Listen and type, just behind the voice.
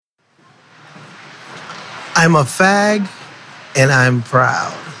I'm a fag and I'm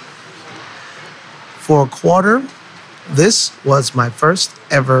proud. For a quarter, this was my first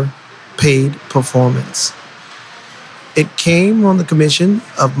ever paid performance. It came on the commission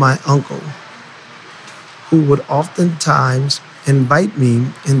of my uncle, who would oftentimes invite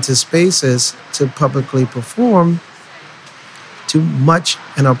me into spaces to publicly perform, to much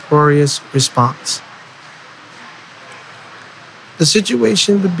an uproarious response. The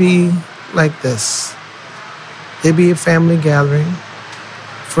situation would be like this. There'd be a family gathering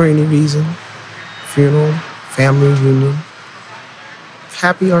for any reason, funeral, family reunion,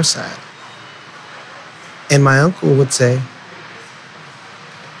 happy or sad. And my uncle would say,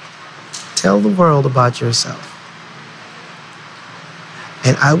 "Tell the world about yourself."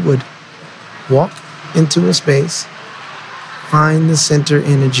 And I would walk into a space, find the center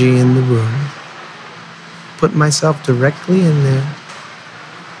energy in the room, put myself directly in there,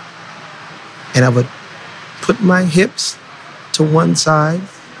 and I would put my hips to one side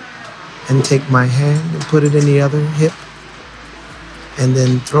and take my hand and put it in the other hip, and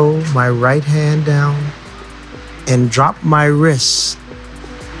then throw my right hand down and drop my wrists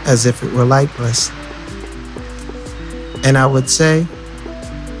as if it were lifeless. And I would say,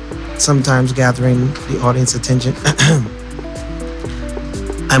 sometimes gathering the audience attention,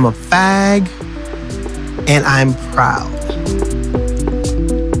 I'm a fag and I'm proud.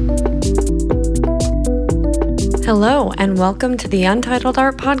 Hello, and welcome to the Untitled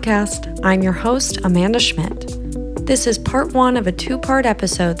Art Podcast. I'm your host, Amanda Schmidt. This is part one of a two-part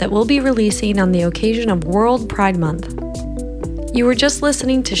episode that we'll be releasing on the occasion of World Pride Month. You were just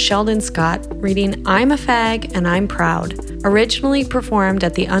listening to Sheldon Scott reading I'm a Fag and I'm Proud, originally performed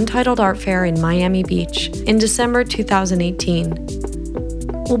at the Untitled Art Fair in Miami Beach in December 2018.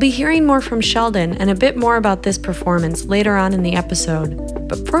 We'll be hearing more from Sheldon and a bit more about this performance later on in the episode.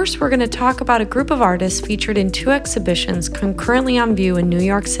 But first, we're going to talk about a group of artists featured in two exhibitions concurrently on view in New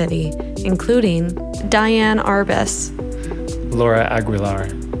York City, including Diane Arbus, Laura Aguilar,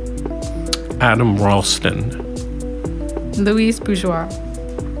 Adam Ralston, Louise Bourgeois,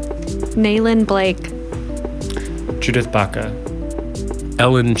 Nayland Blake, Judith Baca,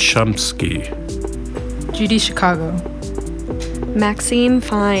 Ellen Shumsky, Judy Chicago, Maxine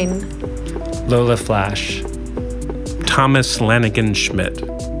Fine, Lola Flash, Thomas Lanigan Schmidt.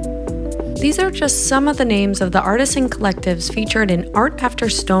 These are just some of the names of the artists and collectives featured in Art After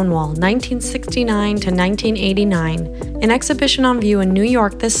Stonewall 1969 to 1989, an exhibition on view in New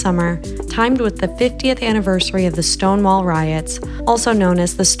York this summer, timed with the 50th anniversary of the Stonewall riots, also known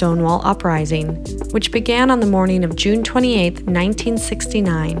as the Stonewall Uprising, which began on the morning of June 28,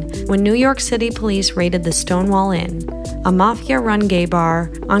 1969, when New York City police raided the Stonewall Inn, a mafia-run gay bar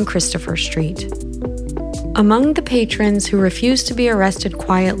on Christopher Street. Among the patrons who refused to be arrested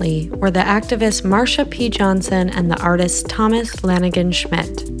quietly were the activist Marsha P. Johnson and the artist Thomas Lanigan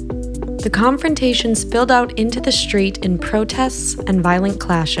Schmidt. The confrontation spilled out into the street in protests and violent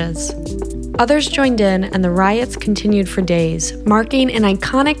clashes. Others joined in, and the riots continued for days, marking an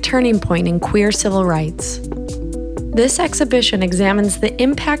iconic turning point in queer civil rights. This exhibition examines the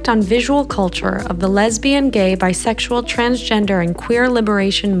impact on visual culture of the lesbian, gay, bisexual, transgender, and queer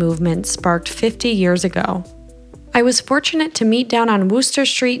liberation movement sparked 50 years ago. I was fortunate to meet down on Wooster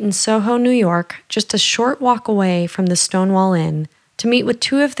Street in Soho, New York, just a short walk away from the Stonewall Inn, to meet with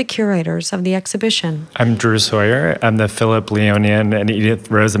two of the curators of the exhibition. I'm Drew Sawyer. I'm the Philip Leonian and Edith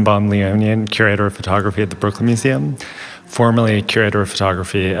Rosenbaum Leonian Curator of Photography at the Brooklyn Museum, formerly Curator of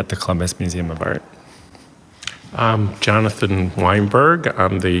Photography at the Columbus Museum of Art. I'm Jonathan Weinberg.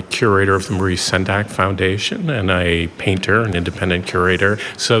 I'm the curator of the Maurice Sendak Foundation and a painter, an independent curator.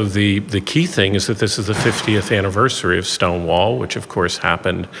 So the key thing is that this is the 50th anniversary of Stonewall, which of course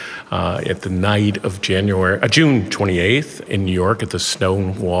happened at the night of June 28th in New York at the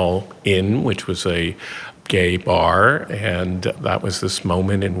Stonewall Inn, which was a gay bar, and that was this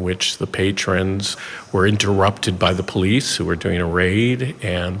moment in which the patrons were interrupted by the police who were doing a raid,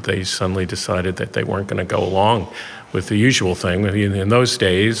 and they suddenly decided that they weren't going to go along with the usual thing. In those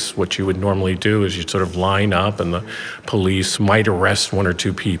days, what you would normally do is you'd sort of line up, and the police might arrest one or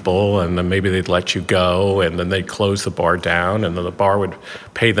two people, and then maybe they'd let you go, and then they'd close the bar down, and then the bar would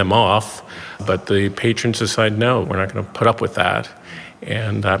pay them off. But the patrons decided, no, we're not going to put up with that.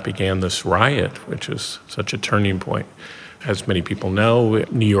 And that began this riot, which is such a turning point. As many people know,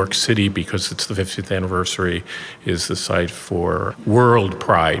 New York City, because it's the 50th anniversary, is the site for World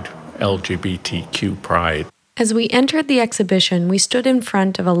Pride, LGBTQ Pride. As we entered the exhibition, we stood in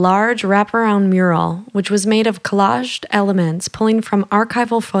front of a large wraparound mural, which was made of collaged elements pulling from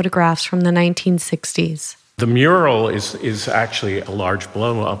archival photographs from the 1960s. The mural is actually a large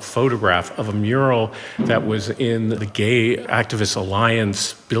blow-up photograph of a mural that was in the Gay Activist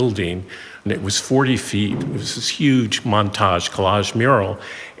Alliance building, and it was 40 feet. It was this huge montage collage mural,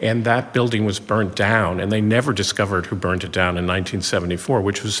 and that building was burnt down, and they never discovered who burned it down in 1974,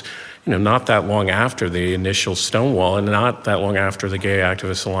 which was, not that long after the initial Stonewall, and not that long after the Gay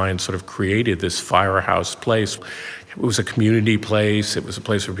Activist Alliance sort of created this firehouse place. It was a community place. It was a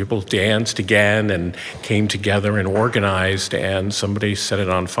place where people danced again and came together and organized, and somebody set it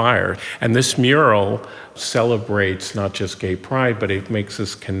on fire. And this mural celebrates not just gay pride, but it makes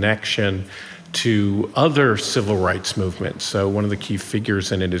this connection to other civil rights movements. So one of the key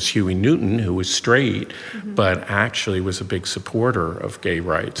figures in it is Huey Newton, who was straight, but actually was a big supporter of gay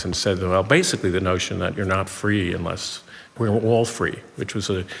rights and said, well, basically the notion that you're not free unless we're all free, which was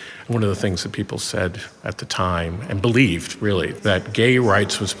one of the things that people said at the time and believed, really, that gay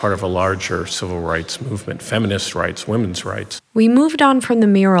rights was part of a larger civil rights movement, feminist rights, women's rights. We moved on from the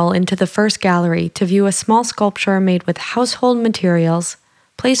mural into the first gallery to view a small sculpture made with household materials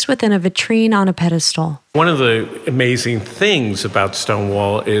placed within a vitrine on a pedestal. One of the amazing things about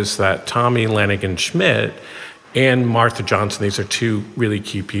Stonewall is that Tommy Lanigan Schmidt and Martha Johnson, these are two really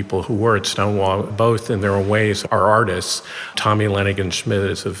key people who were at Stonewall, both in their own ways are artists. Tommy Lanigan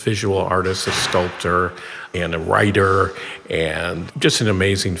Schmidt is a visual artist, a sculptor, and a writer, and just an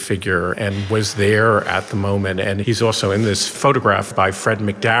amazing figure, and was there at the moment. And he's also in this photograph by Fred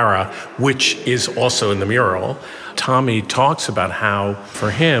McDarrah, which is also in the mural. Tommy talks about how,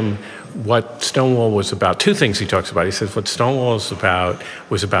 for him, what Stonewall was about, two things he talks about. He says what Stonewall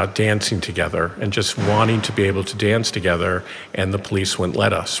was about dancing together and just wanting to be able to dance together, and the police wouldn't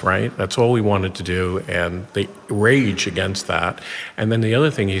let us, right? That's all we wanted to do, and they rage against that. And then the other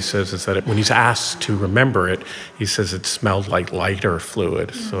thing he says is that when he's asked to remember it, he says it smelled like lighter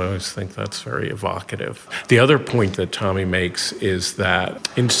fluid. So I always think that's very evocative. The other point that Tommy makes is that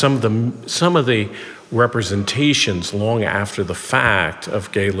in some of the representations long after the fact of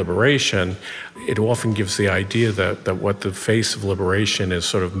gay liberation, it often gives the idea that what the face of liberation is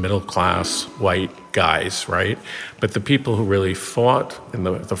sort of middle-class white guys, right? But the people who really fought in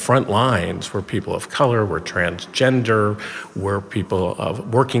the front lines were people of color, were transgender, were people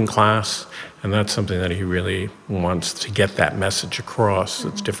of working class, and that's something that he really wants to get that message across.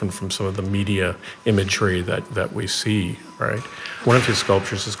 It's different from some of the media imagery that we see, right? One of his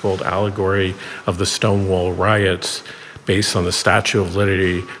sculptures is called Allegory of the Stonewall Riots, based on the Statue of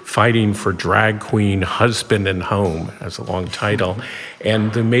Liberty, Fighting for Drag Queen, Husband, and Home, as a long title.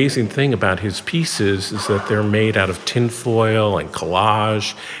 And the amazing thing about his pieces is that they're made out of tinfoil and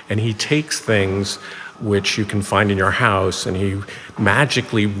collage, and he takes things which you can find in your house, and he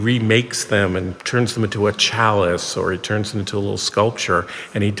magically remakes them and turns them into a chalice, or he turns them into a little sculpture,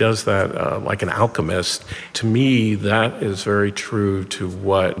 and he does that like an alchemist. To me, that is very true to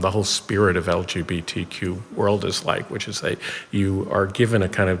what the whole spirit of LGBTQ world is like, which is that you are given a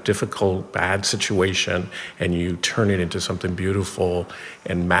kind of difficult, bad situation, and you turn it into something beautiful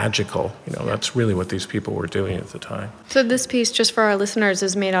and magical. That's really what these people were doing at the time. So this piece, just for our listeners,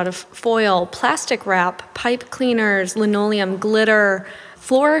 is made out of foil, plastic wrap, pipe cleaners, linoleum, glitter,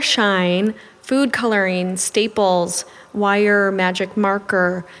 floor shine, food coloring, staples, wire, magic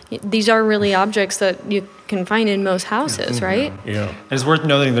marker. These are really objects that you can find in most houses, right? Yeah. It's worth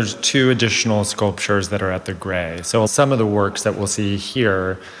noting there's two additional sculptures that are at the Gray. So some of the works that we'll see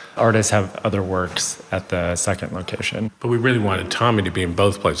here, artists have other works at the second location. But we really wanted Tommy to be in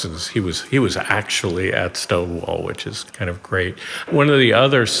both places. He was actually at Stonewall, which is kind of great. One of the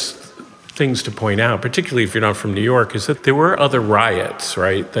other things to point out, particularly if you're not from New York, is that there were other riots,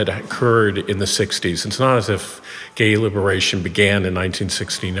 right, that occurred in the 60s. It's not as if gay liberation began in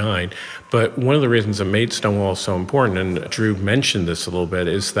 1969, but one of the reasons that made Stonewall so important, and Drew mentioned this a little bit,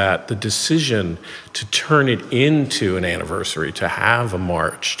 is that the decision to turn it into an anniversary, to have a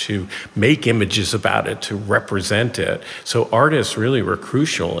march, to make images about it, to represent it. So artists really were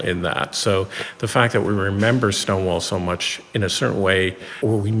crucial in that. So the fact that we remember Stonewall so much in a certain way,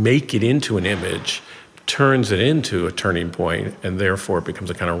 or we make it into an image, turns it into a turning point, and therefore it becomes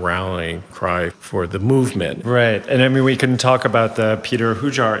a kind of rallying cry for the movement. Right. And I mean, we can talk about the Peter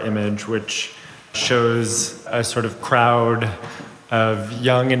Hujar image, which shows a sort of crowd of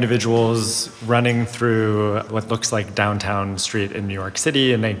young individuals running through what looks like downtown street in New York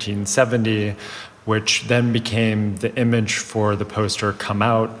City in 1970, which then became the image for the poster Come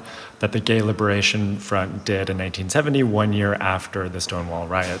Out that the Gay Liberation Front did in 1970, 1 year after the Stonewall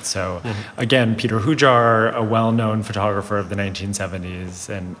riots. So again, Peter Hujar, a well-known photographer of the 1970s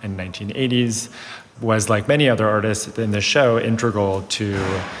and 1980s, was, like many other artists in this show, integral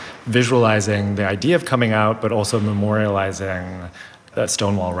to visualizing the idea of coming out, but also memorializing the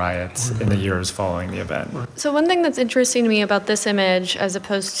Stonewall riots in the years following the event. So one thing that's interesting to me about this image, as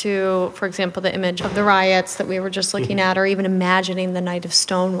opposed to, for example, the image of the riots that we were just looking at, or even imagining the night of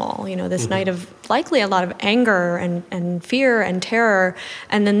Stonewall, this night of likely a lot of anger and fear and terror,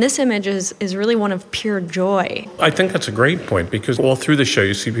 and then this image is really one of pure joy. I think that's a great point, because all through the show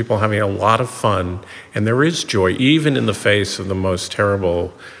you see people having a lot of fun, and there is joy, even in the face of the most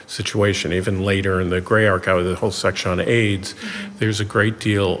terrible situation. Even later in the Gray Archive, the whole section on AIDS, there's a great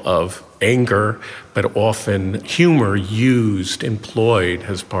deal of anger, but often humor employed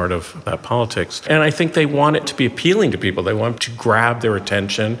as part of that politics. And I think they want it to be appealing to people. They want to grab their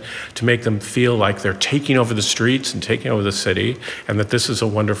attention, to make them feel like they're taking over the streets and taking over the city, and that this is a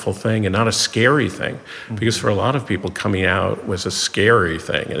wonderful thing and not a scary thing. Because for a lot of people, coming out was a scary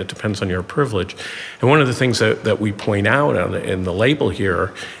thing, and it depends on your privilege. And one of the things that we point out in the label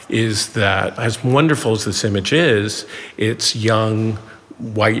here is that, as wonderful as this image is, it's young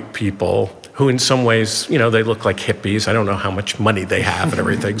white people who in some ways, they look like hippies. I don't know how much money they have and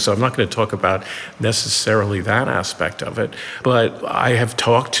everything, so I'm not going to talk about necessarily that aspect of it. But I have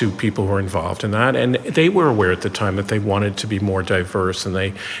talked to people who are involved in that, and they were aware at the time that they wanted to be more diverse, and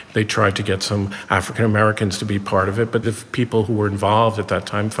they tried to get some African Americans to be part of it. But the people who were involved at that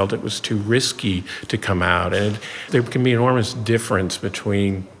time felt it was too risky to come out, and there can be an enormous difference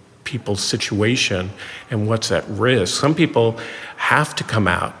between people's situation and what's at risk. Some people have to come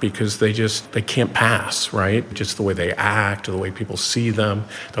out because they can't pass, right? Just the way they act or the way people see them.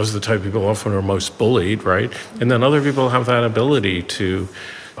 Those are the type of people often are most bullied, right? And then other people have that ability to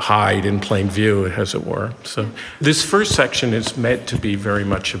hide in plain view, as it were. So this first section is meant to be very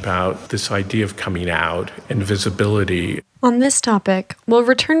much about this idea of coming out and visibility. On this topic, we'll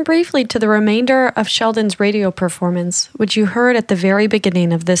return briefly to the remainder of Sheldon's radio performance, which you heard at the very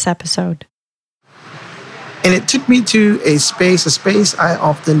beginning of this episode. And it took me to a space I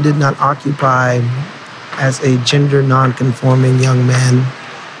often did not occupy as a gender non-conforming young man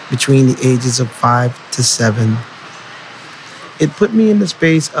between the ages of 5 to 7. It put me in the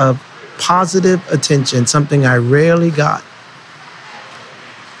space of positive attention, something I rarely got.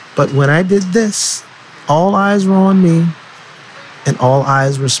 But when I did this, all eyes were on me, and all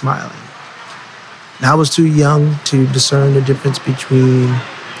eyes were smiling. And I was too young to discern the difference between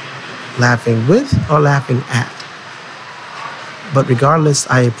laughing with or laughing at. But regardless,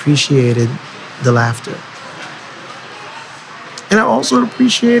 I appreciated the laughter. And I also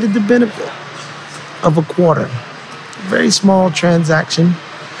appreciated the benefit of a quarter. A very small transaction,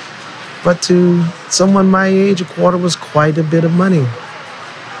 but to someone my age, a quarter was quite a bit of money.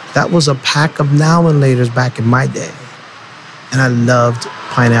 That was a pack of Now and Laters back in my day. And I loved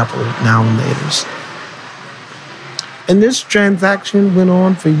pineapple Now and Laters. And this transaction went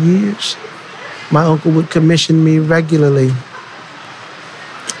on for years. My uncle would commission me regularly.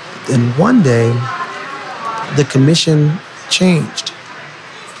 Then one day, the commission changed.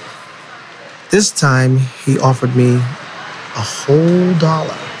 This time, he offered me a whole $1.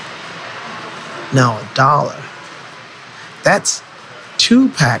 Now, $1. That's 2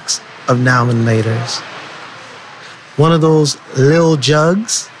 packs of Now and Laters. One of those little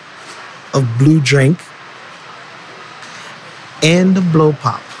jugs of blue drink and a blow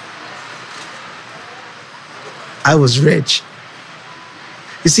pop. I was rich.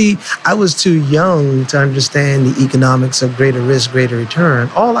 You see, I was too young to understand the economics of greater risk, greater return.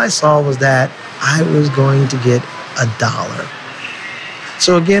 All I saw was that I was going to get $1.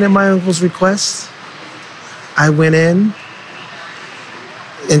 So again, at my uncle's request, I went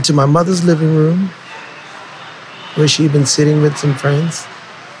into my mother's living room, where she'd been sitting with some friends.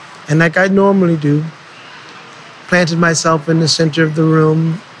 And like I normally do, planted myself in the center of the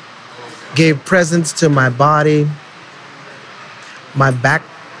room, gave presence to my body. My back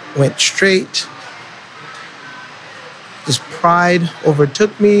went straight. This pride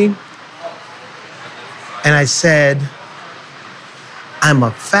overtook me. And I said, I'm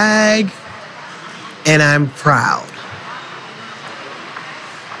a fag and I'm proud.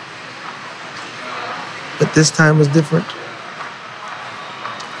 But this time was different.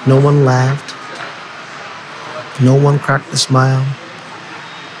 No one laughed. No one cracked a smile.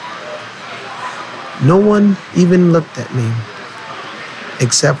 No one even looked at me,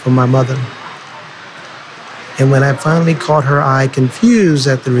 except for my mother. And when I finally caught her eye confused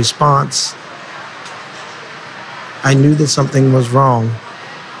at the response, I knew that something was wrong.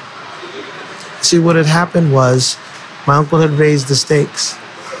 See, what had happened was my uncle had raised the stakes.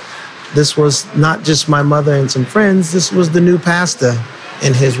 This was not just my mother and some friends, this was the new pastor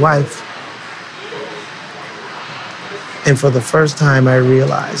and his wife. And for the first time, I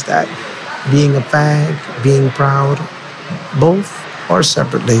realized that being a fag, being proud, both or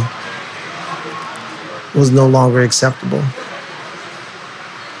separately, was no longer acceptable.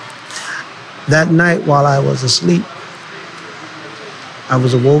 That night, while I was asleep, I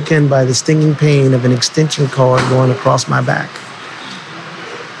was awoken by the stinging pain of an extension cord going across my back.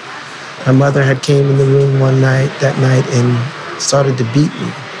 My mother had came in the room that night and started to beat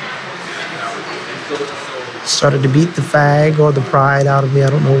me. Started to beat the fag or the pride out of me, I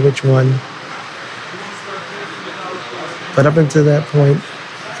don't know which one. But up until that point,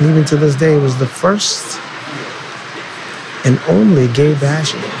 and even to this day, it was the first and only gay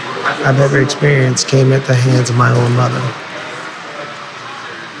bashing I've ever experienced came at the hands of my own mother.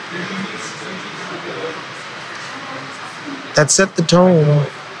 That set the tone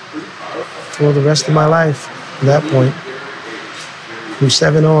for the rest of my life. At that point, from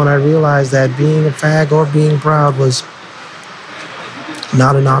 7 on, I realized that being a fag or being proud was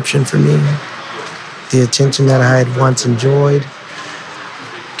not an option for me. The attention that I had once enjoyed,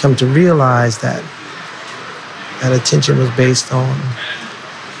 come to realize that that attention was based on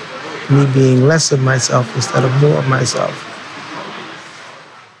me being less of myself instead of more of myself.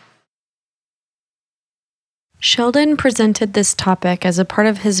 Sheldon presented this topic as a part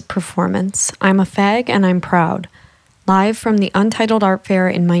of his performance, I'm a Fag and I'm Proud, live from the Untitled Art Fair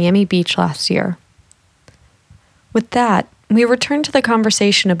in Miami Beach last year. With that, we return to the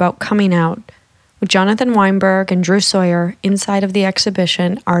conversation about coming out with Jonathan Weinberg and Drew Sawyer inside of the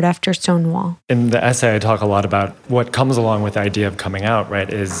exhibition Art After Stonewall. In the essay, I talk a lot about what comes along with the idea of coming out, right,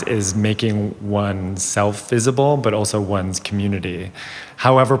 is making oneself visible, but also one's community.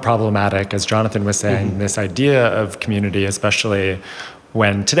 However problematic, as Jonathan was saying, this idea of community, especially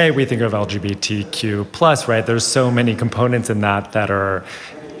when today we think of LGBTQ+, right, there's so many components in that are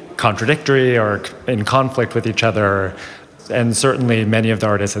contradictory or in conflict with each other. And certainly many of the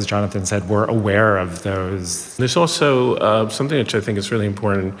artists, as Jonathan said, were aware of those. There's also something which I think is really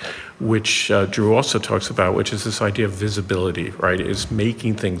important, which Drew also talks about, which is this idea of visibility, right? Is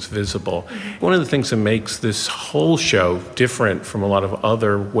making things visible. One of the things that makes this whole show different from a lot of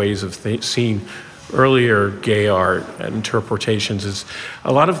other ways of seeing earlier gay art and interpretations is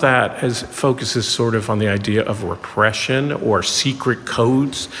a lot of that focuses sort of on the idea of repression or secret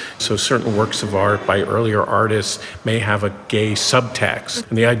codes. So certain works of art by earlier artists may have a gay subtext.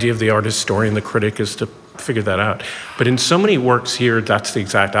 And the idea of the art historian, the critic, is to figure that out. But in so many works here, that's the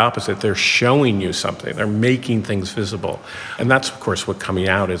exact opposite. They're showing you something. They're making things visible. And that's, of course, what coming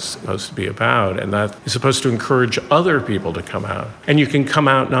out is supposed to be about. And that is supposed to encourage other people to come out. And you can come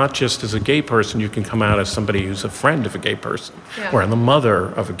out not just as a gay person, you can come out as somebody who's a friend of a gay person, or the mother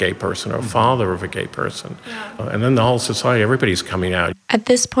of a gay person, or a father of a gay person. And then the whole society, everybody's coming out. At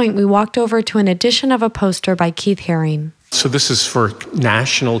this point, we walked over to an edition of a poster by Keith Haring. So this is for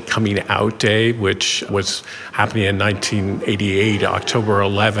National Coming Out Day, which was happening in 1988, October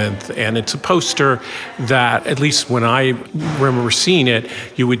 11th. And it's a poster that, at least when I remember seeing it,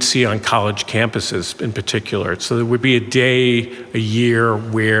 you would see on college campuses in particular. So there would be a day a year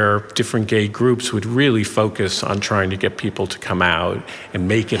where different gay groups would really focus on trying to get people to come out and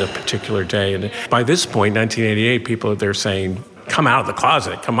make it a particular day. And by this point, 1988, people, they're saying, come out of the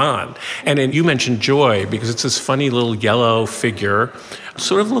closet, come on. And then you mentioned Joy, because it's this funny little yellow figure,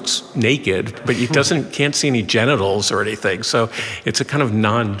 sort of looks naked, but it can't see any genitals or anything. So it's a kind of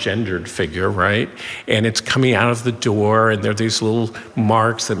non-gendered figure, right? And it's coming out of the door, and there are these little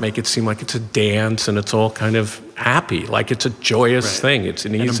marks that make it seem like it's a dance, and it's all kind of happy, like it's a joyous thing. It's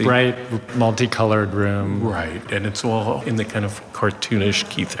an easy, in a bright, multicolored room. Right, and it's all in the kind of cartoonish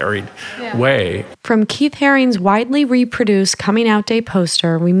Keith Haring way. From Keith Haring's widely reproduced Coming Out Day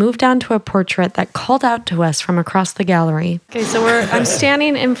poster, we moved on to a portrait that called out to us from across the gallery. Okay, so I'm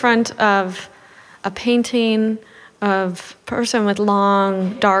standing in front of a painting of a person with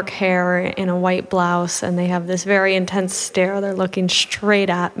long, dark hair in a white blouse, and they have this very intense stare. They're looking straight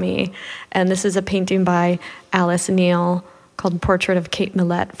at me. And this is a painting by Alice Neel called Portrait of Kate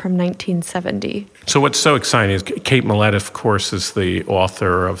Millett from 1970. So what's so exciting is Kate Millett, of course, is the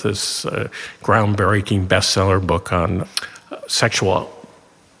author of this groundbreaking bestseller book on sexual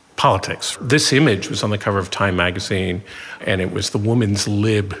politics. This image was on the cover of Time magazine, and it was the Woman's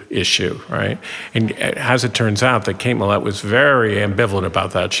Lib issue, right? And as it turns out, that Kate Millett was very ambivalent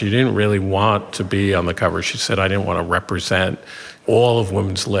about that. She didn't really want to be on the cover. She said, I didn't want to represent all of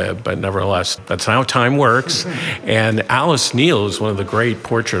women's lib, but nevertheless, that's how time works. And Alice Neel is one of the great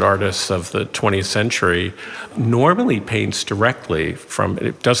portrait artists of the 20th century, normally paints directly from,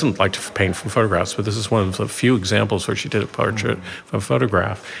 it doesn't like to paint from photographs, but this is one of the few examples where she did a portrait from a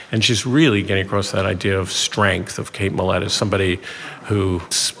photograph. And she's really getting across that idea of strength of Kate Millett as somebody who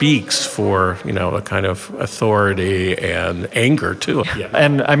speaks for, a kind of authority and anger too. Yeah.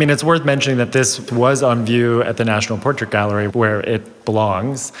 And I mean, it's worth mentioning that this was on view at the National Portrait Gallery where it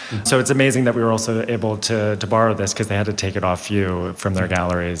belongs. Mm-hmm. So it's amazing that we were also able to borrow this because they had to take it off view from their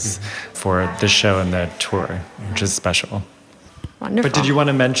galleries for this show and the tour, which is special. Wonderful. But did you want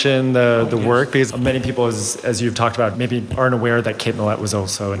to mention the work? Because many people, as you've talked about, maybe aren't aware that Kate Millett was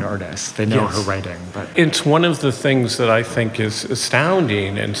also an artist. They know her writing. But it's one of the things that I think is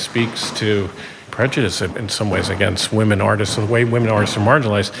astounding and speaks to prejudice in some ways against women artists, the way women artists are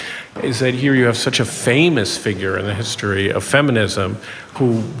marginalized, is that here you have such a famous figure in the history of feminism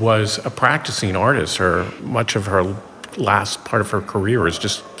who was a practicing artist. Much of her last part of her career is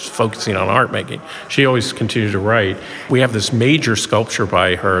just focusing on art making. She always continued to write. We have this major sculpture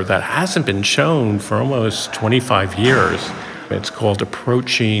by her that hasn't been shown for almost 25 years. It's called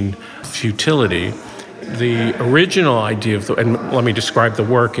Approaching Futility. The original idea and let me describe the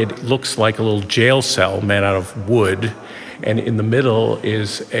work, it looks like a little jail cell made out of wood. And in the middle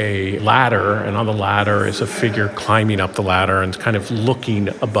is a ladder, and on the ladder is a figure climbing up the ladder and kind of looking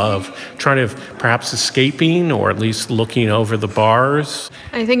above, trying to perhaps escaping or at least looking over the bars.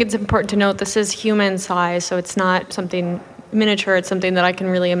 I think it's important to note this is human size, so it's not something miniature. It's something that I can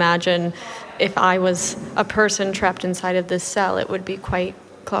really imagine if I was a person trapped inside of this cell, it would be quite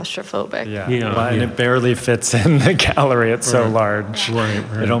claustrophobic. And it barely fits in the gallery. It's so large. Right.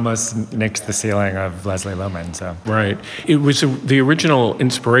 It almost nicks the ceiling of Leslie Lohman. So right. It was the original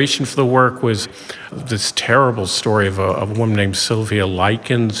inspiration for the work was this terrible story of a woman named Sylvia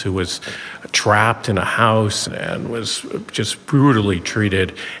Likens who was trapped in a house and was just brutally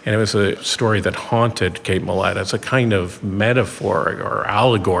treated. And it was a story that haunted Kate Millett as a kind of metaphor or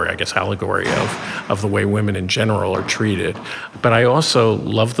allegory of the way women in general are treated. But I also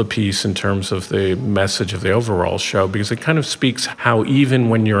love the piece in terms of the message of the overall show because it kind of speaks how even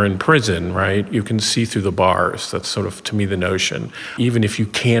when you're in prison, right, you can see through the bars. That's sort of, to me, the notion. Even if you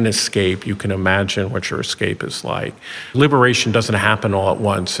can't escape, you can imagine what your escape is like. Liberation doesn't happen all at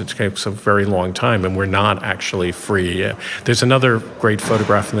once. It takes a very long time, and we're not actually free. There's another great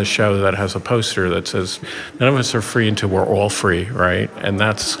photograph in the show that has a poster that says, none of us are free until we're all free, right? And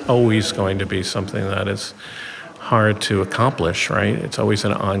that's always going to be something that is hard to accomplish, right? It's always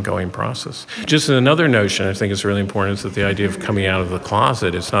an ongoing process. Just another notion I think is really important is that the idea of coming out of the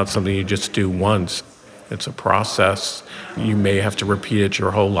closet is not something you just do once. It's a process. You may have to repeat it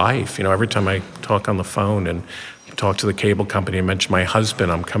your whole life. Every time I talk on the phone and talk to the cable company and mention my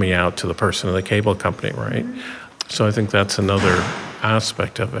husband, I'm coming out to the person of the cable company, right? So I think that's another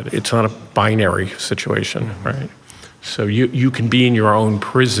aspect of it. It's not a binary situation, right? So you can be in your own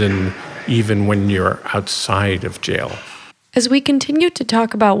prison even when you're outside of jail. As we continue to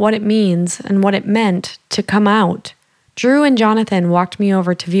talk about what it means and what it meant to come out, Drew and Jonathan walked me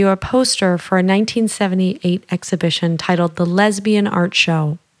over to view a poster for a 1978 exhibition titled The Lesbian Art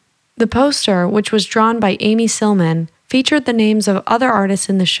Show. The poster, which was drawn by Amy Sillman, featured the names of other artists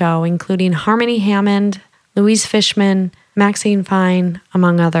in the show, including Harmony Hammond, Louise Fishman, Maxine Fine,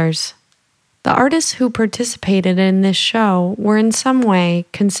 among others. The artists who participated in this show were in some way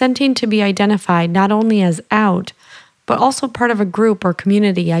consenting to be identified not only as out, but also part of a group or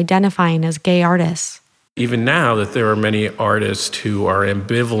community identifying as gay artists. Even now that there are many artists who are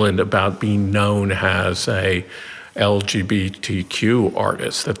ambivalent about being known as a LGBTQ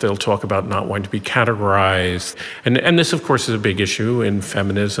artists, that they'll talk about not wanting to be categorized. And this, of course, is a big issue in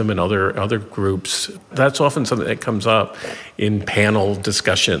feminism and other groups. That's often something that comes up in panel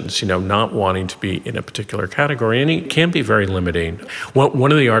discussions, not wanting to be in a particular category. And it can be very limiting.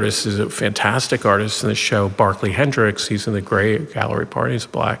 One of the artists is a fantastic artist in the show, Barclay Hendricks. He's in the Gray Gallery Party. He's a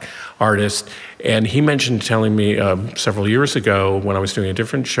Black artist. And he mentioned telling me several years ago when I was doing a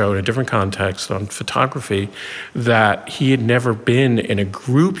different show in a different context on photography that he had never been in a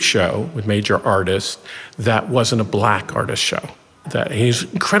group show with major artists that wasn't a Black artist show. That he's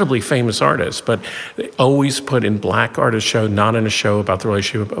an incredibly famous artist, but they always put in Black artist show, not in a show about the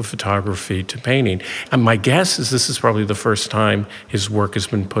relationship of photography to painting. And my guess is this is probably the first time his work has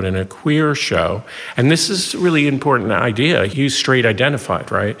been put in a queer show. And this is a really important idea. He's straight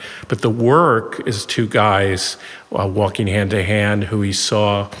identified, right? But the work is two guys walking hand to hand who he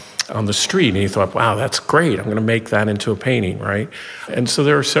saw on the street, and he thought, wow, that's great. I'm going to make that into a painting, right? And so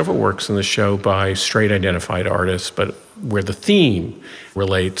there are several works in the show by straight identified artists, but where the theme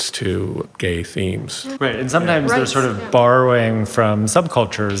relates to gay themes. Right, and sometimes they're sort of borrowing from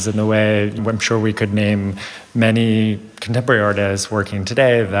subcultures in the way I'm sure we could name many contemporary artists working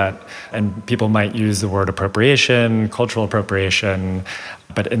today and people might use the word appropriation, cultural appropriation,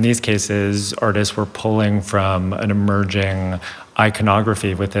 but in these cases, artists were pulling from an emerging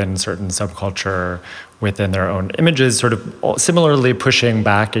iconography within certain subculture, within their own images, sort of similarly pushing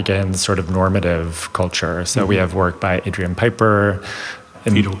back against sort of normative culture. So we have work by Adrian Piper,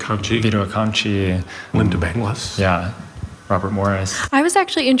 Vito Acconci, Linda Benglis. Yeah, Robert Morris. I was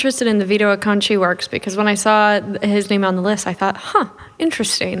actually interested in the Vito Acconci works because when I saw his name on the list, I thought,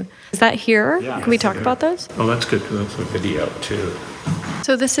 interesting. Is that here? Yeah. Can we talk about those? Oh, that's good, because that's a video, too.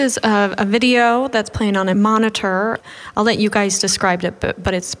 So this is a video that's playing on a monitor. I'll let you guys describe it,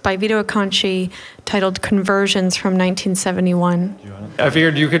 but it's by Vito Acconci, titled Conversions from 1971. I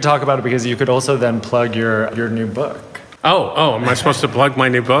figured you could talk about it because you could also then plug your new book. Oh, am I supposed to plug my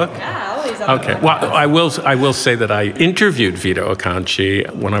new book? Yeah, always. Okay. Well, I will say that I interviewed Vito Acconci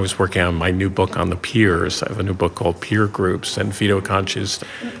when I was working on my new book on the peers. I have a new book called Peer Groups, and Vito Acconci's...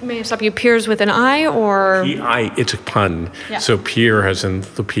 May I stop you? Peers with an I, or...? It's a pun. Yeah. So peer as in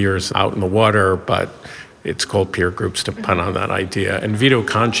the peers out in the water, but it's called Peer Groups to pun on that idea. And Vito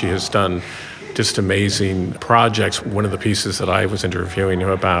Acconci has done just amazing projects. One of the pieces that I was interviewing him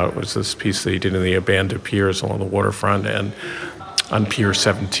about was this piece that he did in the abandoned piers along the waterfront and on Pier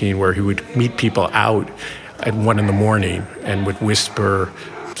 17, where he would meet people out at 1 a.m. and would whisper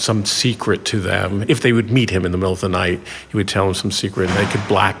some secret to them. If they would meet him in the middle of the night, he would tell them some secret and they could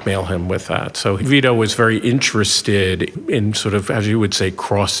blackmail him with that. So Vito was very interested in sort of, as you would say,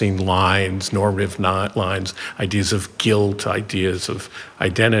 crossing lines, normative lines, ideas of guilt, ideas of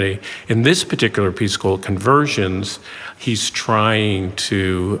identity. In this particular piece called Conversions, he's trying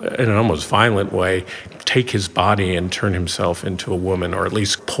to, in an almost violent way, take his body and turn himself into a woman, or at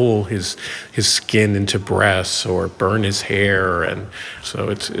least pull his skin into breasts or burn his hair. And so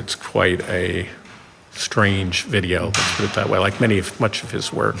it's quite a strange video, let's put it that way, like much of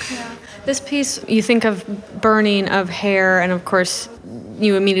his work. Yeah. This piece, you think of burning of hair, and of course,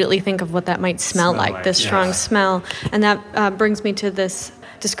 you immediately think of what that might smell like, this strong smell. And that brings me to this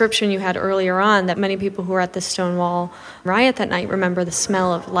description you had earlier on, that many people who were at the Stonewall riot that night remember the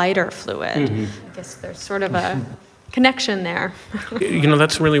smell of lighter fluid. Mm-hmm. I guess there's sort of a connection there.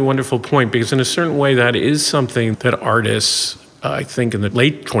 That's a really wonderful point, because in a certain way that is something that artists, I think in the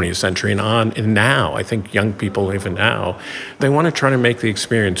late 20th century and now, I think young people even now, they want to try to make the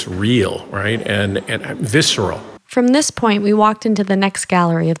experience real, right, and visceral. From this point, we walked into the next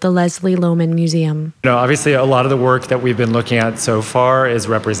gallery of the Leslie Lohman Museum. Obviously, a lot of the work that we've been looking at so far is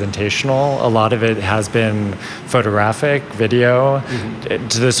representational. A lot of it has been photographic, video,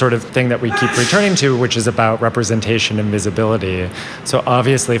 to the sort of thing that we keep returning to, which is about representation and visibility. So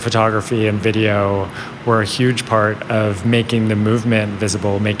obviously, photography and video were a huge part of making the movement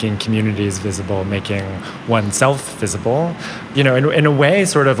visible, making communities visible, making oneself visible. In a way,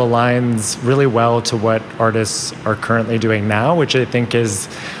 sort of aligns really well to what artists are currently doing now, which I think is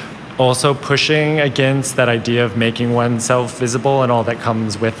also pushing against that idea of making oneself visible and all that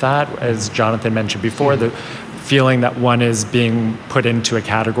comes with that. As Jonathan mentioned before, the feeling that one is being put into a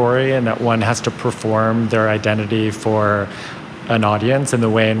category and that one has to perform their identity for an audience, and the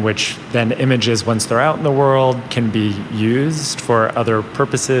way in which then images, once they're out in the world, can be used for other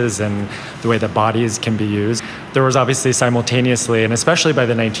purposes, and the way that bodies can be used. There was obviously simultaneously, and especially by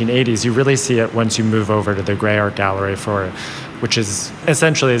the 1980s, you really see it once you move over to the Gray Art Gallery, which is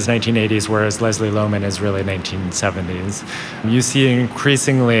essentially is 1980s, whereas Leslie Lohman is really 1970s. You see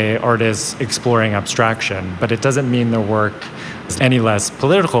increasingly artists exploring abstraction, but it doesn't mean their work is any less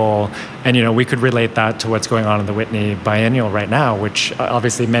political. And we could relate that to what's going on in the Whitney Biennial right now, which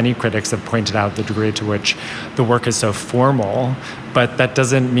obviously many critics have pointed out the degree to which the work is so formal, but that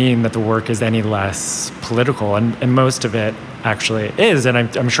doesn't mean that the work is any less political, and most of it actually is. And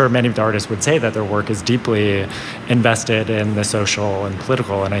I'm sure many of the artists would say that their work is deeply invested in the social and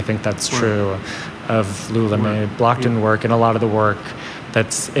political, and I think that's true of Lula Mae Blockton work and a lot of the work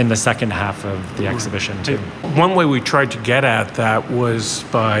that's in the second half of the exhibition too. One way we tried to get at that was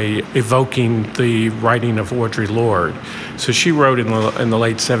by evoking the writing of Audre Lorde. So she wrote in the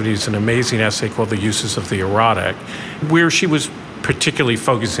late 70s an amazing essay called The Uses of the Erotic, where she was particularly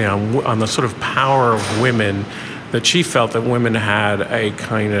focusing on the sort of power of women, that she felt that women had a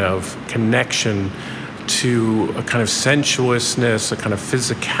kind of connection to a kind of sensuousness, a kind of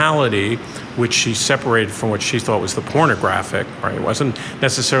physicality, which she separated from what she thought was the pornographic, right? It wasn't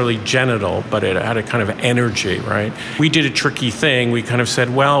necessarily genital, but it had a kind of energy, right? We did a tricky thing. We kind of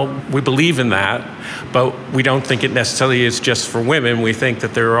said, well, we believe in that, but we don't think it necessarily is just for women. We think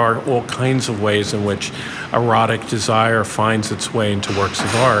that there are all kinds of ways in which erotic desire finds its way into works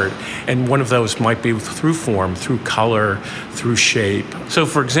of art. And one of those might be through form, through color, through shape. So,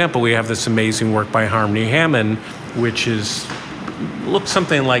 for example, we have this amazing work by Harmony Hammond, which looks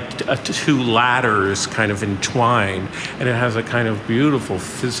something like two ladders kind of entwined, and it has a kind of beautiful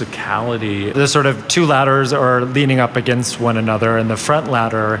physicality. The sort of two ladders are leaning up against one another, and the front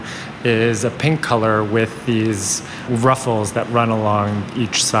ladder is a pink color with these ruffles that run along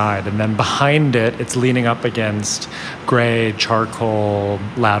each side. And then behind it, it's leaning up against gray charcoal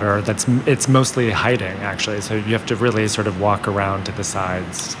ladder it's mostly hiding, actually. So you have to really sort of walk around to the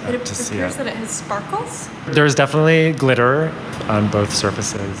sides to see it. It appears that it has sparkles. There's definitely glitter on both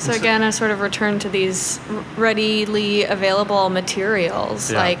surfaces. So again, a sort of return to these readily available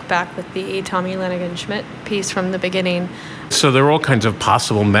materials, like back with the Tommy Lanigan Schmidt piece from the beginning. So there are all kinds of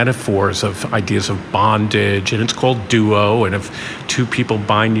possible metaphors of ideas of bondage, and it's called duo, and of two people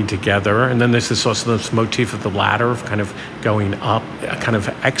binding together. And then there's also this motif of the ladder, of kind of going up, a kind of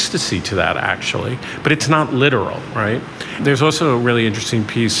ecstasy to that, actually. But it's not literal, right? There's also a really interesting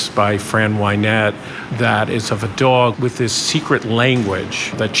piece by Fran Wynette that is of a dog with this secret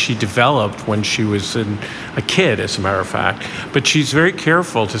language that she developed when she was a kid, as a matter of fact. But she's very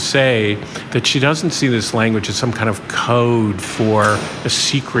careful to say that she doesn't see this language as some kind of code for a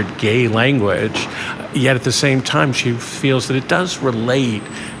secret gay language, yet at the same time she feels that it does relate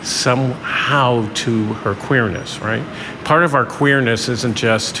somehow to her queerness, right? Part of our queerness isn't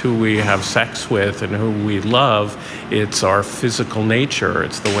just who we have sex with and who we love, it's our physical nature,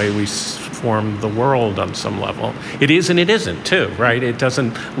 it's the way we form the world on some level. It is and it isn't too, right? It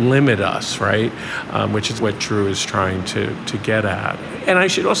doesn't limit us, right? Which is what Drew is trying to get at. And I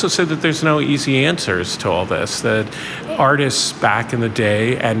should also say that there's no easy answers to all this, that artists back in the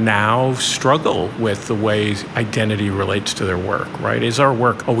day and now struggle with the way identity relates to their work, right? Is our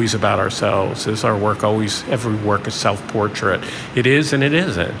work always about ourselves? Is our work always, every work a self-portrait? It is and it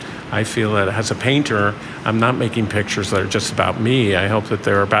isn't. I feel that as a painter, I'm not making pictures that are just about me. I hope that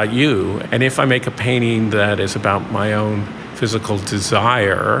they're about you. And if I make a painting that is about my own physical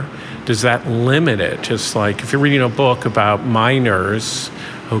desire, does that limit it? Just like if you're reading a book about miners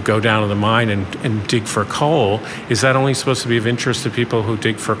who go down to the mine and dig for coal, is that only supposed to be of interest to people who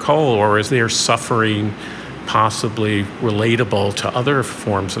dig for coal, or is their suffering possibly relatable to other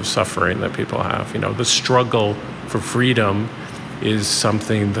forms of suffering that people have? You know, the struggle for freedom is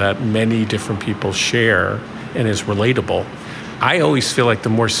something that many different people share and is relatable. I always feel like the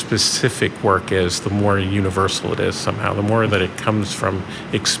more specific work is, the more universal it is somehow. The more that it comes from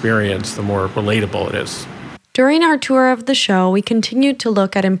experience, the more relatable it is. During our tour of the show, we continued to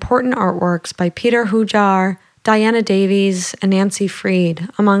look at important artworks by Peter Hujar, Diana Davies, and Nancy Fried,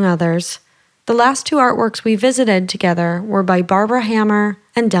 among others. The last two artworks we visited together were by Barbara Hammer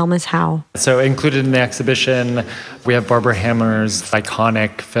and Delmas Howe. So included in the exhibition, we have Barbara Hammer's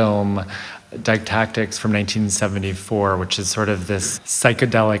iconic film, Dictactics from 1974, which is sort of this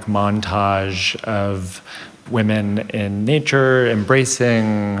psychedelic montage of women in nature,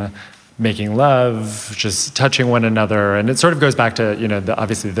 embracing, making love, just touching one another. And it sort of goes back to,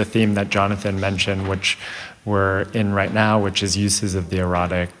 obviously the theme that Jonathan mentioned, which we're in right now, which is uses of the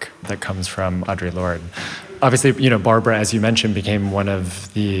erotic that comes from Audre Lorde. Obviously, Barbara, as you mentioned, became one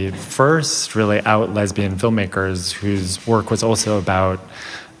of the first really out lesbian filmmakers whose work was also about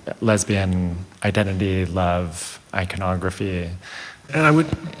lesbian identity, love, iconography. And I would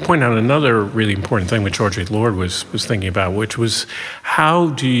point out another really important thing which Audre Lorde was thinking about, which was how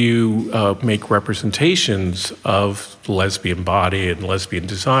do you make representations of the lesbian body and lesbian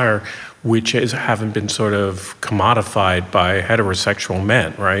desire which haven't been sort of commodified by heterosexual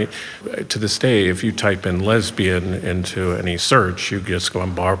men, right? To this day, if you type in lesbian into any search, you just go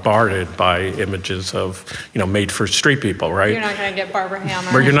bombarded by images of, made for straight people, right? You're not going to get Barbara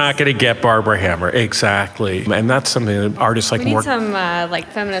Hammer. You're not going to get Barbara Hammer, exactly. And that's something that artists like we need some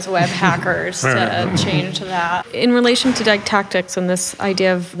feminist web hackers to change that. In relation to Dictactics and this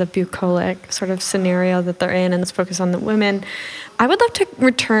idea of the bucolic sort of scenario that they're in and this focus on the women, I would love to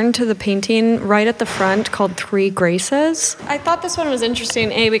return to the painting right at the front called Three Graces. I thought this one was interesting,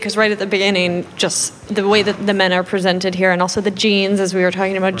 because right at the beginning, just the way that the men are presented here, and also the jeans, as we were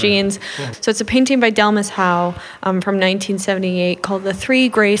talking about jeans. Yeah. So it's a painting by Delmas Howe from 1978 called The Three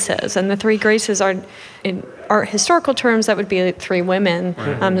Graces. And the Three Graces are, in art historical terms, that would be three women.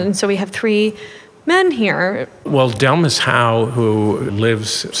 Right. And so we have three men here. Well, Delmas Howe, who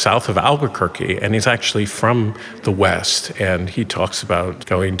lives south of Albuquerque, and he's actually from the West, and he talks about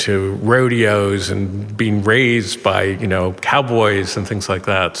going to rodeos and being raised by, cowboys and things like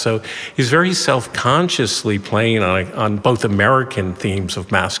that. So he's very self-consciously playing on both American themes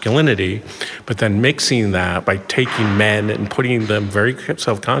of masculinity, but then mixing that by taking men and putting them very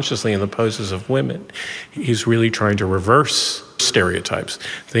self-consciously in the poses of women. He's really trying to reverse stereotypes.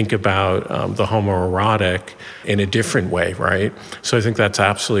 Think about the homoerotic in a different way, right? So I think that's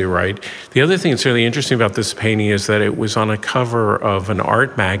absolutely right. The other thing that's really interesting about this painting is that it was on a cover of an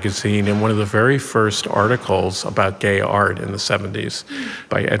art magazine in one of the very first articles about gay art in the 70s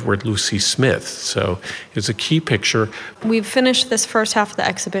by Edward Lucy Smith. So it's a key picture. We've finished this first half of the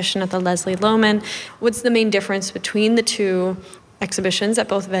exhibition at the Leslie Lohman. What's the main difference between the two exhibitions at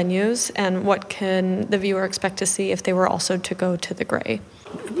both venues, and what can the viewer expect to see if they were also to go to the Gray?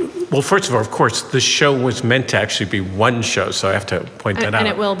 Well, first of all, of course, the show was meant to actually be one show, so I have to point that out. And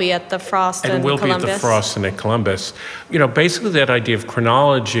it will be at the Frost and Columbus. And it will be at the Frost and at Columbus. Basically that idea of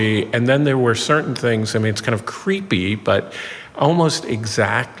chronology, and then there were certain things, it's kind of creepy, but almost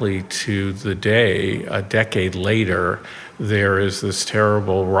exactly to the day, a decade later, there is this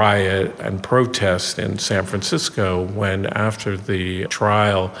terrible riot and protest in San Francisco when, after the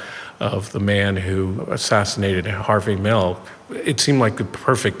trial of the man who assassinated Harvey Milk, it seemed like the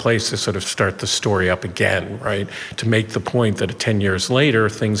perfect place to sort of start the story up again, right? To make the point that 10 years later,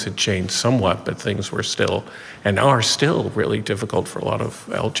 things had changed somewhat, but things were still, and are still, really difficult for a lot of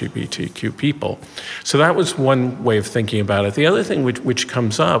LGBTQ people. So that was one way of thinking about it. The other thing which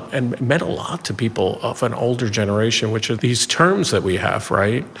comes up and meant a lot to people of an older generation, which are these terms that we have,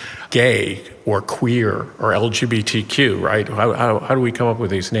 right? Gay or queer or LGBTQ, right? How do we come up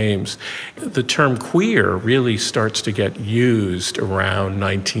with these names? The term queer really starts to get used around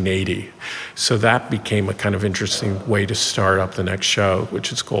 1980. So that became a kind of interesting way to start up the next show,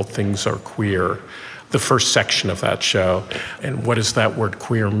 which is called Things Are Queer, the first section of that show. And what does that word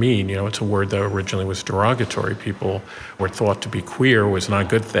queer mean? It's a word that originally was derogatory. People were thought to be queer was not a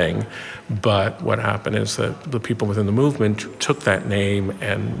good thing. But what happened is that the people within the movement took that name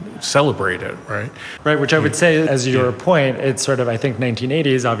and celebrated it, right? Right, which I would say, as your point, it's sort of, I think,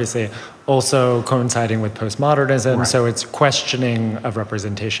 1980s, obviously, also coinciding with postmodernism, right. So it's questioning of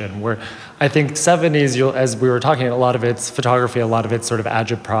representation, where I think 70s, as we were talking, a lot of it's photography, a lot of it's sort of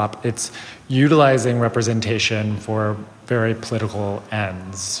agitprop. It's utilizing representation for very political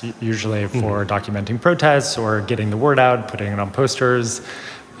ends, usually for documenting protests or getting the word out, putting it on posters.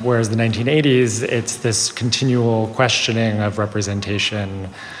 Whereas the 1980s, it's this continual questioning of representation,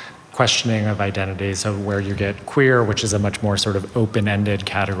 questioning of identity. So where you get queer, which is a much more sort of open-ended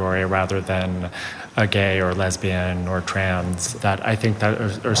category rather than a gay or lesbian or trans, that I think that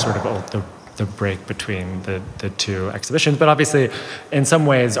are sort of the break between the two exhibitions, but obviously in some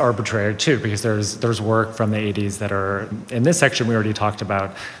ways arbitrary too, because there's work from the 80s that are in this section. We already talked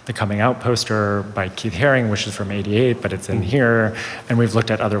about the Coming Out poster by Keith Haring, which is from 88, but it's in here, and we've looked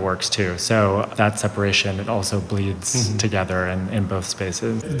at other works too. So that separation, it also bleeds together in both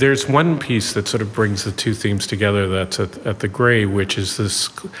spaces. There's one piece that sort of brings the two themes together that's at the Gray, which is this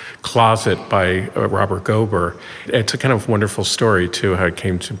closet by Robert Gober. It's a kind of wonderful story too, how it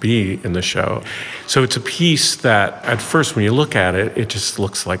came to be in the show. So it's a piece that at first when you look at it, it just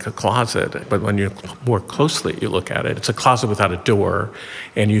looks like a closet. But when you more closely you look at it, it's a closet without a door.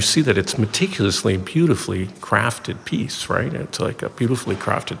 And you see that it's meticulously, beautifully crafted piece, right? It's like a beautifully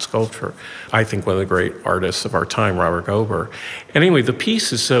crafted sculpture. I think one of the great artists of our time, Robert Gober. Anyway, the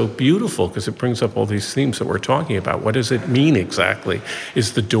piece is so beautiful because it brings up all these themes that we're talking about. What does it mean exactly?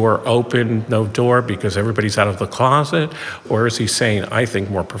 Is the door open, no door, because everybody's out of the closet? Or is he saying, I think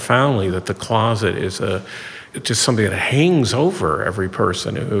more profoundly, that the closet is just something that hangs over every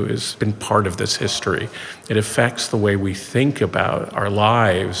person who has been part of this history. It affects the way we think about our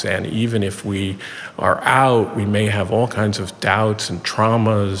lives, and even if we are out, we may have all kinds of doubts and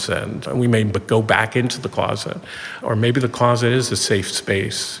traumas, and we may go back into the closet. Or maybe the closet is a safe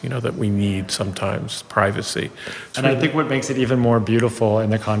space, that we need sometimes, privacy. And I think what makes it even more beautiful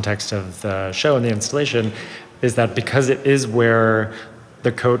in the context of the show and the installation is that because it is where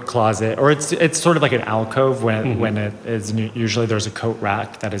the coat closet, or it's sort of like an alcove when it is, usually there's a coat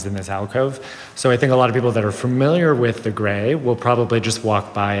rack that is in this alcove. So I think a lot of people that are familiar with the Gray will probably just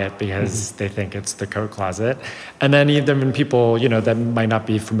walk by it because they think it's the coat closet. And then even people, that might not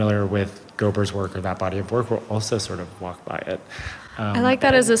be familiar with Gober's work or that body of work will also sort of walk by it. I like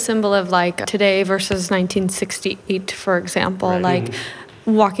that as a symbol of like today versus 1968, for example, right. Like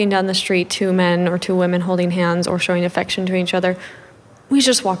walking down the street, two men or two women holding hands or showing affection to each other we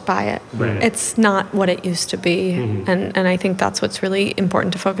just walk by it. Right. It's not what it used to be. And I think that's what's really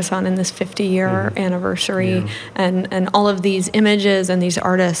important to focus on in this 50-year anniversary, and all of these images and these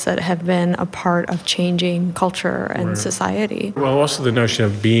artists that have been a part of changing culture and society. Well, also the notion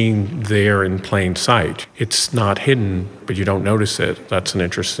of being there in plain sight. It's not hidden, but you don't notice it. That's an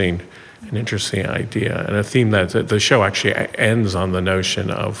interesting idea, and a theme that the show actually ends on the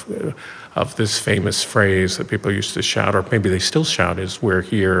notion of this famous phrase that people used to shout, or maybe they still shout, is "We're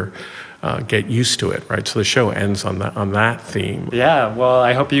here, get used to it." Right. So the show ends on that theme. Yeah. Well,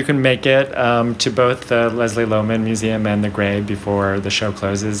 I hope you can make it to both the Leslie Lohman Museum and the Gray before the show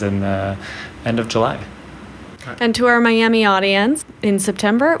closes in the end of July. And to our Miami audience, in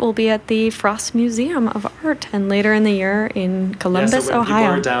September, it will be at the Frost Museum of Art, and later in the year in Columbus, so when Ohio.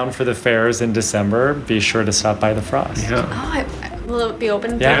 people are down for the fairs in December, be sure to stop by the Frost. Yeah. Will it be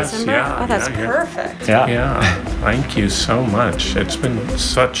open in Yes, December? yeah, That's yeah. perfect. Yeah. Yeah. Thank you so much. It's been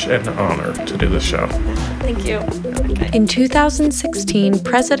such an honor to do the show. Thank you. In 2016,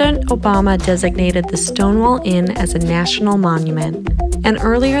 President Obama designated the Stonewall Inn as a national monument. And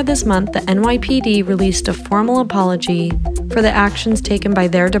earlier this month, the NYPD released a formal apology for the actions taken by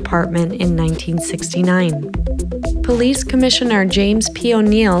their department in 1969. Police Commissioner James P.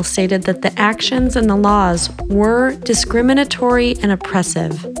 O'Neill stated that the actions and the laws were discriminatory and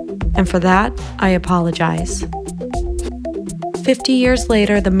oppressive, and for that, I apologize. 50 years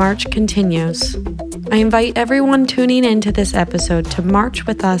later, the march continues. I invite everyone tuning into this episode to march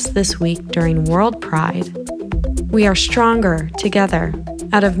with us this week during World Pride. We are stronger together.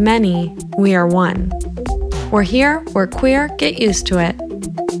 Out of many, we are one. We're here, we're queer, get used to it.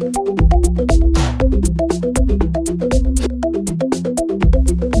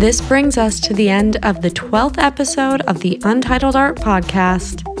 This brings us to the end of the 12th episode of the Untitled Art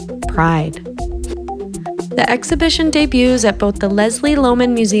Podcast, Pride. The exhibition debuts at both the Leslie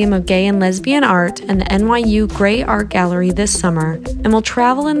Lohman Museum of Gay and Lesbian Art and the NYU Gray Art Gallery this summer, and will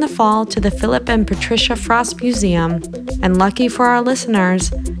travel in the fall to the Philip and Patricia Frost Museum, and lucky for our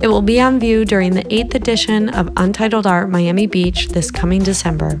listeners, it will be on view during the 8th edition of Untitled Art Miami Beach this coming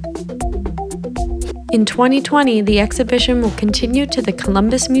December. In 2020, the exhibition will continue to the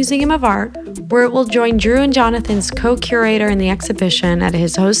Columbus Museum of Art, where it will join Drew and Jonathan's co-curator in the exhibition at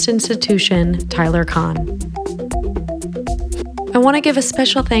his host institution, Tyler Kahn. I want to give a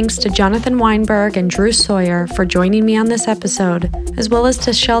special thanks to Jonathan Weinberg and Drew Sawyer for joining me on this episode, as well as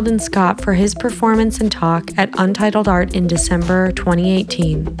to Sheldon Scott for his performance and talk at Untitled Art in December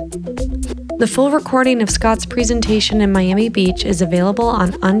 2018. The full recording of Scott's presentation in Miami Beach is available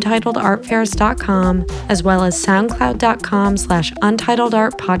on untitledartfairs.com, as well as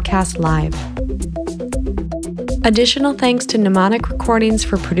soundcloud.com/untitledartpodcastlive. Additional thanks to Mnemonic Recordings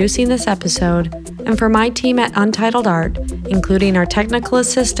for producing this episode, and for my team at Untitled Art, including our technical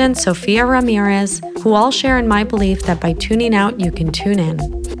assistant, Sophia Ramirez, who all share in my belief that by tuning out, you can tune in.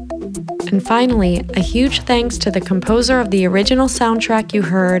 And finally, a huge thanks to the composer of the original soundtrack you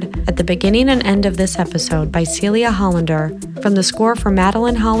heard at the beginning and end of this episode by Celia Hollander, from the score for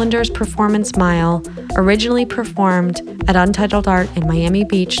Madeline Hollander's performance Mile, originally performed at Untitled Art in Miami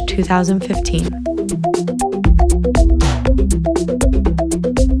Beach 2015.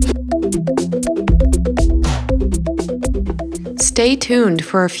 Stay tuned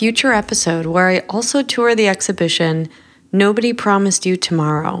for a future episode where I also tour the exhibition Nobody Promised You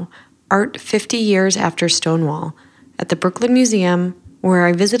Tomorrow, Art 50 Years After Stonewall, at the Brooklyn Museum, where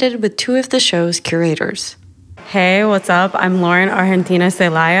I visited with two of the show's curators. Hey, what's up? I'm Lauren Argentina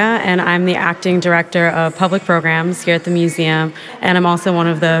Celaya, and I'm the acting director of public programs here at the museum, and I'm also one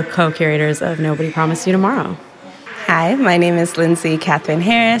of the co-curators of Nobody Promised You Tomorrow. Hi, my name is Lindsay Catherine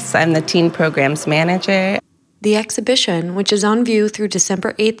Harris. I'm the teen programs manager. The exhibition, which is on view through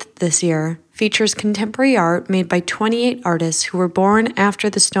December 8th this year, features contemporary art made by 28 artists who were born after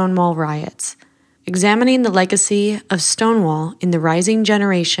the Stonewall riots, examining the legacy of Stonewall in the rising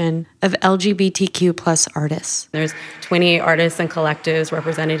generation of LGBTQ+ artists. There's 28 artists and collectives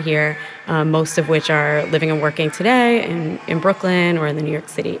represented here, most of which are living and working today in Brooklyn or in the New York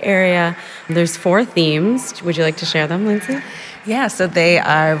City area. There's 4 themes. Would you like to share them, Lindsay? Yeah, so they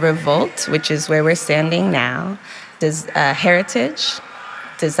are Revolt, which is where we're standing now, Heritage,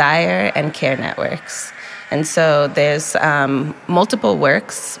 Desire, and Care Networks. And so there's multiple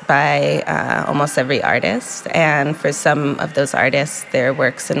works by almost every artist. And for some of those artists, their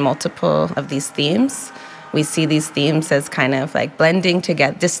works in multiple of these themes. We see these themes as kind of like blending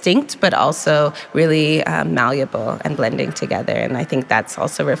together, distinct, but also really malleable and blending together. And I think that's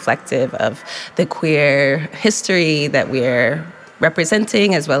also reflective of the queer history that we're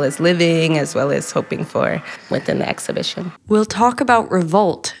representing, as well as living, as well as hoping for within the exhibition. We'll talk about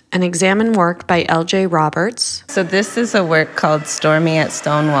Revolt and examine work by L.J. Roberts. So this is a work called Stormy at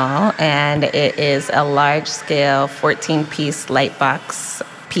Stonewall, and it is a large-scale 14-piece lightbox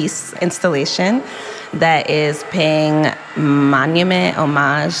piece installation that is paying monument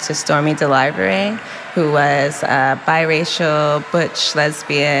homage to Stormy DeLarverie, who was a biracial, butch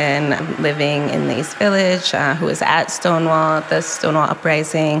lesbian living in the East Village, who was at Stonewall, at the Stonewall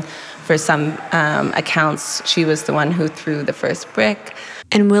Uprising. For some accounts, she was the one who threw the first brick.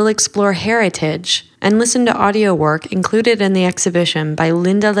 And we'll explore heritage and listen to audio work included in the exhibition by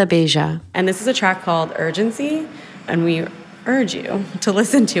Linda LaBeija. And this is a track called Urgency, and we urge you to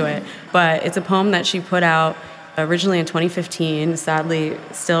listen to it. But it's a poem that she put out originally in 2015, sadly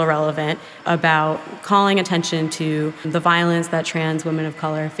still relevant, about calling attention to the violence that trans women of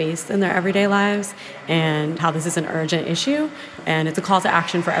color face in their everyday lives and how this is an urgent issue. And it's a call to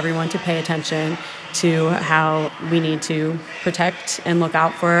action for everyone to pay attention to how we need to protect and look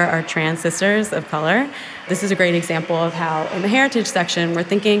out for our trans sisters of color. This is a great example of how in the heritage section we're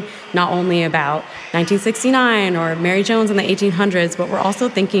thinking not only about 1969 or Mary Jones in the 1800s, but we're also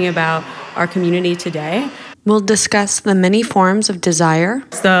thinking about our community today. We'll discuss the many forms of desire.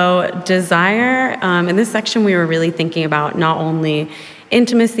 So desire, in this section we were really thinking about not only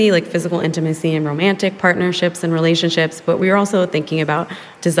intimacy, like physical intimacy and romantic partnerships and relationships, but we were also thinking about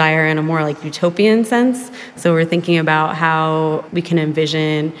desire in a more like utopian sense. So we're thinking about how we can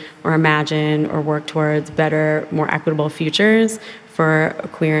envision or imagine or work towards better, more equitable futures for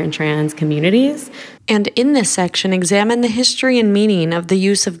queer and trans communities. And in this section, examine the history and meaning of the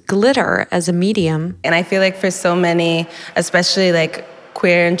use of glitter as a medium. And I feel like for so many, especially like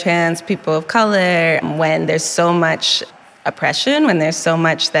queer and trans people of color, when there's so much oppression, when there's so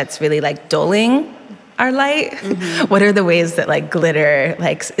much that's really like dulling our light, what are the ways that like glitter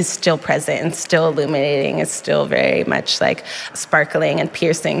like is still present and still illuminating, is still very much like sparkling and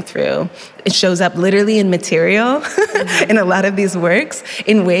piercing through? It shows up literally in material in a lot of these works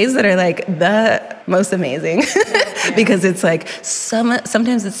in ways that are like the most amazing because it's like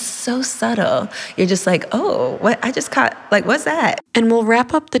sometimes it's so subtle. You're just like, oh, what I just caught, like, what's that? And we'll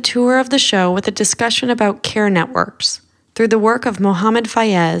wrap up the tour of the show with a discussion about care networks through the work of Mohammed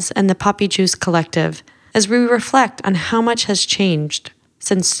Fayez and the Poppy Juice Collective, as we reflect on how much has changed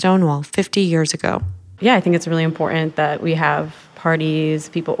since Stonewall 50 years ago. Yeah, I think it's really important that we have parties,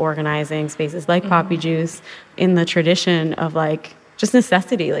 people organizing spaces like Poppy Juice in the tradition of like just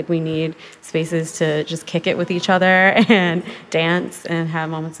necessity. Like we need spaces to just kick it with each other and dance and have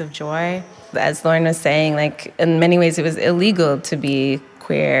moments of joy. As Lauren was saying, like in many ways it was illegal to be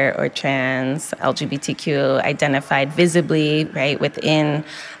queer or trans, LGBTQ identified visibly, right, within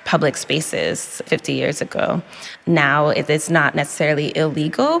public spaces 50 years ago. Now it is not necessarily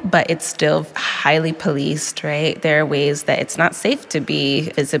illegal, but it's still highly policed, right? There are ways that it's not safe to be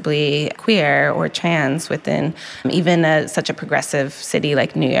visibly queer or trans within even such a progressive city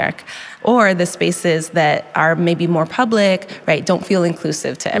like New York. Or the spaces that are maybe more public, right, don't feel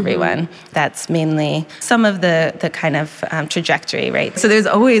inclusive to everyone. That's mainly some of the kind of trajectory, right? So there's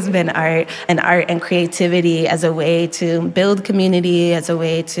always been art and creativity as a way to build community, as a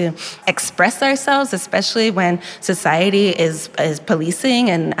way to express ourselves, especially when society is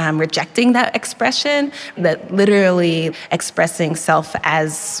policing and rejecting that expression, that literally expressing self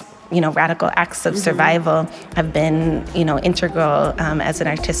as radical acts of survival have been, integral as an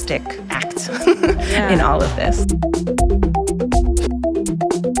artistic act in all of this.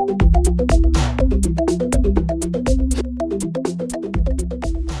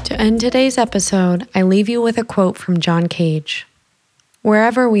 To end today's episode, I leave you with a quote from John Cage.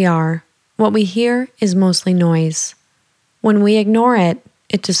 Wherever we are, what we hear is mostly noise. When we ignore it,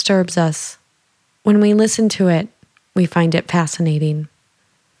 it disturbs us. When we listen to it, we find it fascinating.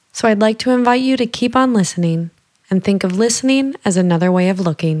 So I'd like to invite you to keep on listening and think of listening as another way of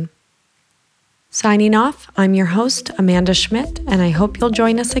looking. Signing off, I'm your host, Amanda Schmidt, and I hope you'll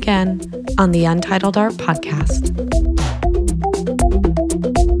join us again on the Untitled Art Podcast.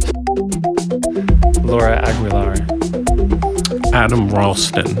 Laura Aguilar. Adam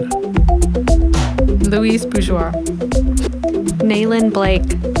Ralston. Louise Bourgeois. Naylin Blake.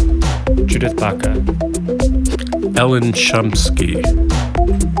 Judith Baca. Ellen Shumsky.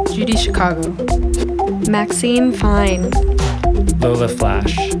 Judy Chicago. Maxine Fine. Lola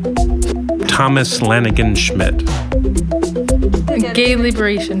Flash. Thomas Lanigan Schmidt. Gay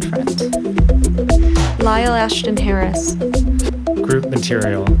Liberation Front. Lyle Ashton Harris. Group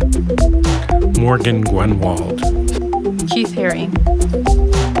Material. Morgan Gwenwald. Keith Haring.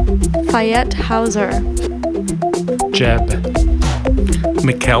 Fayette Hauser. Jeb.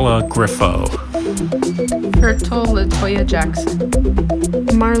 Michaela Griffo. Fertile Latoya Jackson.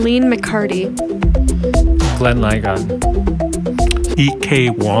 Marlene McCarty. Glenn Ligon. E.K.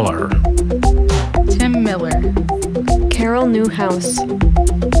 Waller. Tim Miller. Carol Newhouse.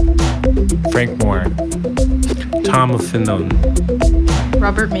 Frank Moore. Tom Finnon.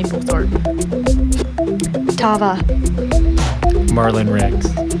 Robert Mapplethorpe. Tava. Marlon Riggs.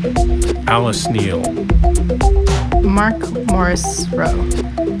 Alice Neal. Mark Morris Rowe.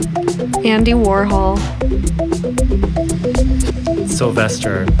 Andy Warhol.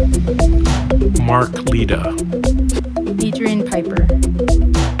 Sylvester. Mark Lida. Adrian Piper.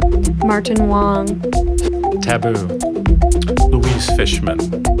 Martin Wong. Taboo. Louise Fishman.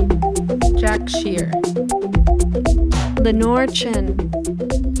 Jack Shear. Lenore Chen.